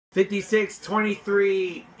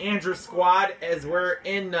56-23 Andrew squad as we're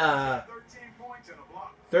in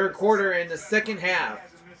third quarter in the second half.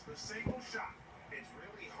 It's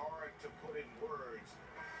really hard to put in words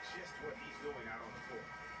just what he's doing out on the floor.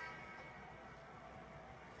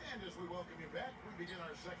 And as we welcome you back, we begin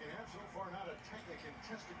our second half. So far, not a tightly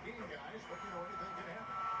contested game, guys, but you know anything can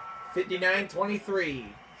happen. 59-23.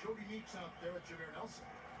 Jody Meeks out there at Jameer Nelson.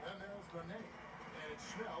 Then there's Grenade. And it's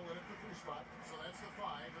Snell in at the 3 spot. So that's the 5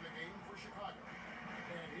 in the game for Chicago.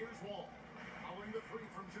 And here's Wall. Following the 3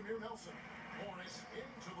 from Jameer Nelson. Morris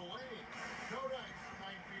into the lane. No dice.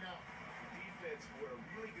 9 feet out. The defense did a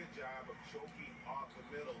really good job of choking off the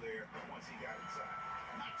middle there once he got inside.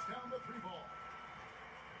 Knocks down the 3 ball.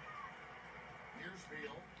 Here's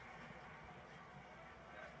Beal.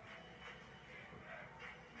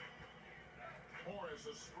 Morris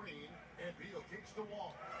a screen, and Beal kicks the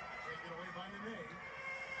wall. Taken away by Nene.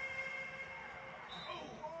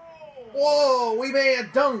 Whoa, we made a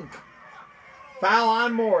dunk. Foul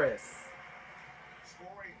on Morris.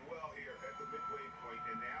 Scoring well here at the midway point,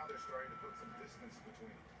 and now they're starting to put some distance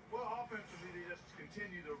between. Well, offensively, they just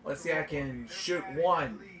continue to. Let's see, I can shoot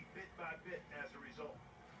one. Bit by bit as a result.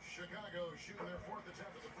 Chicago shooting their 4th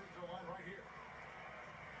attempt at the free throw line right here.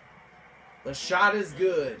 The shot is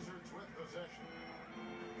good. Wizards with possession.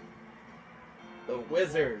 The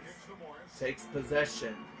Wizards Kicks to Morris. takes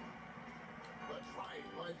possession. The drive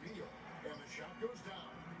by Beal, and the shot goes down.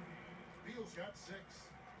 Beal's got 6.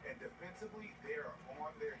 And defensively, they are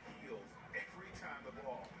on their heels every time the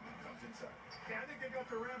ball comes inside. Yeah, I think they got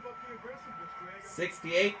to ramp up the aggressiveness, Greg.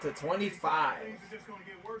 68-25. Things are just going to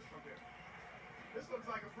get worse from here. This looks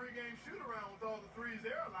like a pregame shoot-around with all the threes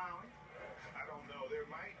they're allowing. I don't know. There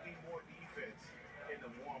might be more defense in the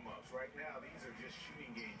warm-ups. Right now, these are just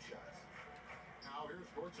shooting game shots. Now here's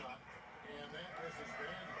Gortat, and that misses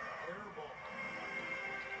Vandy. Air ball.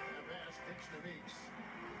 And Bass kicks to Meeks.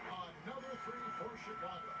 Another 3 for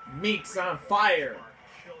Chicago. Meeks on fire. Are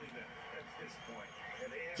killing them at this point. And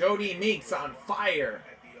they have Jody Meeks on fire.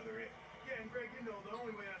 at the other end. Yeah, and Greg, you know, the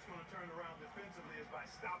only way that's going to turn around defensively is by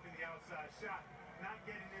stopping the outside shot, not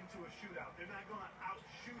getting into a shootout. They're not going to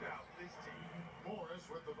out-shoot out this team. Morris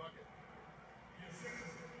with the bucket.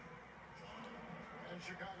 And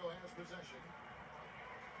Chicago has possession.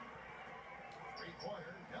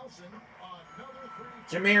 3-pointer. Nelson, another 3.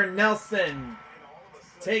 Jameer Nelson And all of a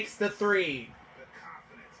sudden, takes the 3. the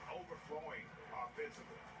confidence overflowing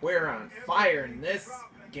offensively. We're on fire in this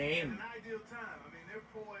game. An ideal time. I mean, they're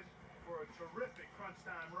poised for a terrific crunch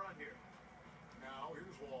time run here. Now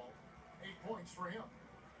here's Wall. 8 points for him.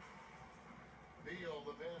 Beal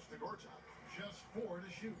the pass to Gortat. Just 4 to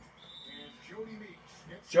shoot. And Jody Meeks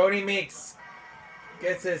gets Jody Meeks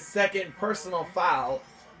gets his second personal foul.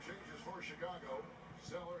 some changes for Chicago.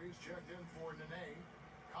 Zeller is checked in for Nene.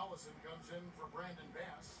 Collison comes in for Brandon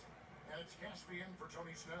Bass. And it's Caspian for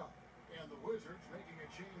Tony Snell. And the Wizards making a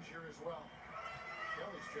change here as well.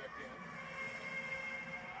 Kelly's checked in.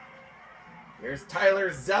 Here's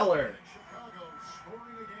Tyler Zeller. And Chicago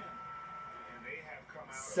scoring again. And they have come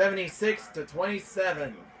out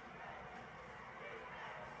 76-27.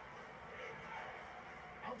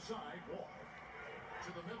 Outside Wall.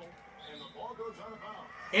 To the middle. And the ball goes out of bounds.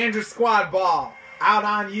 Andrew squad ball. Out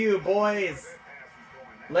on you, boys.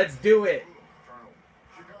 Let's do it.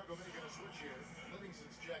 Chicago making a switch here.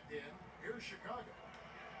 Livingston's checked in. Here's Chicago.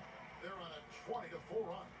 They're on a 20-4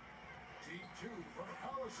 run. T2 from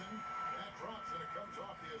Collison. That drops and it comes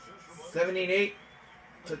off the assist from Livingston.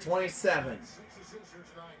 78-27. 6 assists here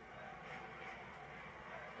tonight.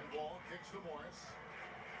 And Wall kicks to Morris.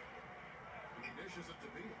 He dishes it to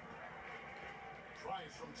Beal.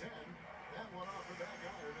 Tries from 10. That one off the back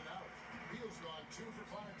iron and out. Beal's gone 2 for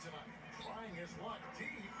 5 tonight. Trying his luck deep.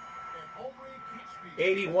 And Omri Caspy.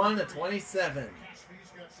 81-27.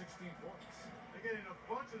 Caspy's got 16 points. They're getting a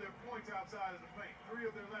bunch of their points outside of the paint. 3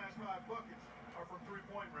 of their last 5 buckets are from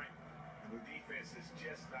three-point range. The defense is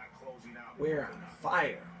just not closing out. We're on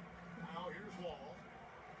fire. Now here's Wall.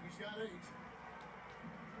 He's got 8.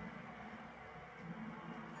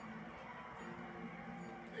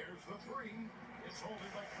 There's the 3. It's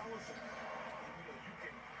holding by Collison. You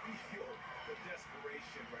can feel the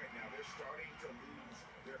desperation right now. They're starting to lose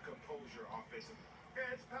their composure offensively.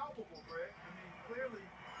 Yeah, it's palpable, Greg. I mean, clearly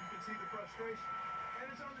you can see the frustration.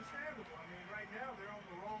 And it's understandable. I mean, right now they're on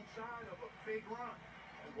the wrong side of a big run.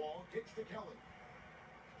 And Wall kicks to Kelly.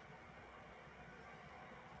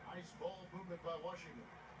 Nice ball movement by Washington.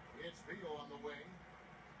 It's Beal on the wing.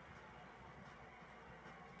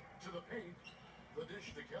 To the paint. The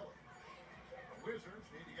dish to Kelly. The Wizards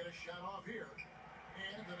need to get a shot off here.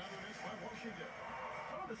 And another miss by Washington.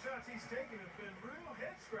 Some of the shots he's taken have been real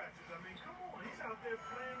head scratchers. I mean, come on. He's out there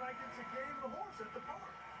playing like it's a game of horse at the park.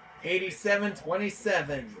 87-27.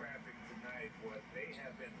 Traffic tonight, but they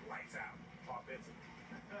have been lights out offensively.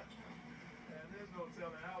 And there's no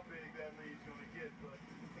telling how big that lead's going to get. But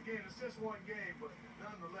again, it's just one game, but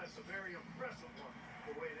nonetheless a very impressive one,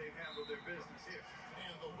 the way they've handled their business here.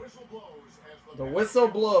 And the whistle blows as The whistle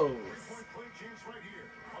blows. Three-point play chance right here.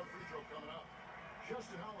 One free throw coming up.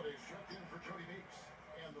 Justin Holiday's checked in for Jody Meeks.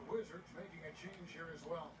 And the Wizards making a change here as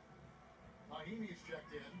well. Mahimi's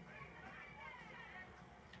checked in.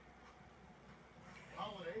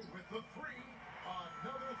 Holiday with the three.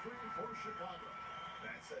 Another three for Chicago.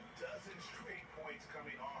 That's a dozen straight points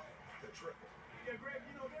coming off the triple. Yeah, Greg,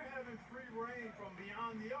 you know, they're having free reign from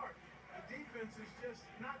beyond the arc. The defense is just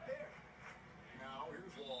not there. Now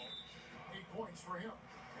here's Wall. 8 points for him.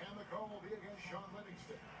 And the call will be against Sean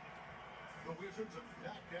Livingston. The Wizards have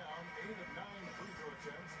knocked down 8 of 9 free throw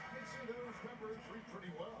attempts. They see those numbers read pretty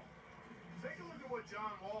well. Take a look at what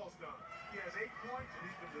John Wall's done. He has 8 points, and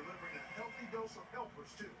he's been delivering a healthy dose of helpers,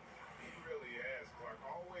 too. He really has, Clark.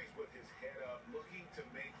 Always with his head up, looking to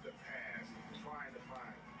make the pass, trying to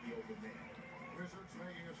find the open man. Wizards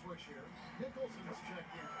making a switch here. Nicholson's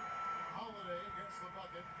checked in. Holiday against the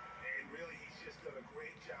bucket. And really, he's just done a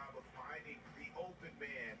great job of finding the open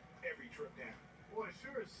man every trip down. Boy, it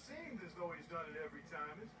sure has seemed as though he's done it every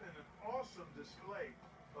time. It's been an awesome display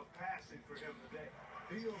of passing for him today.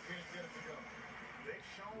 Beal can't get it to go. They've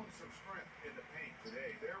shown some strength in the paint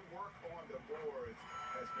today. Their work on the boards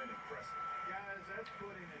has been impressive. Guys, that's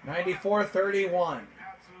putting it 94-31.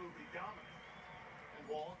 absolutely dominant. And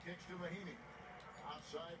Wall kicks to Mahimi.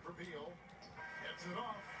 Outside for Beal. Gets it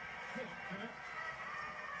off. Can't connect.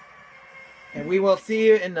 And we will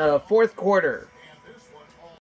see you in the fourth quarter.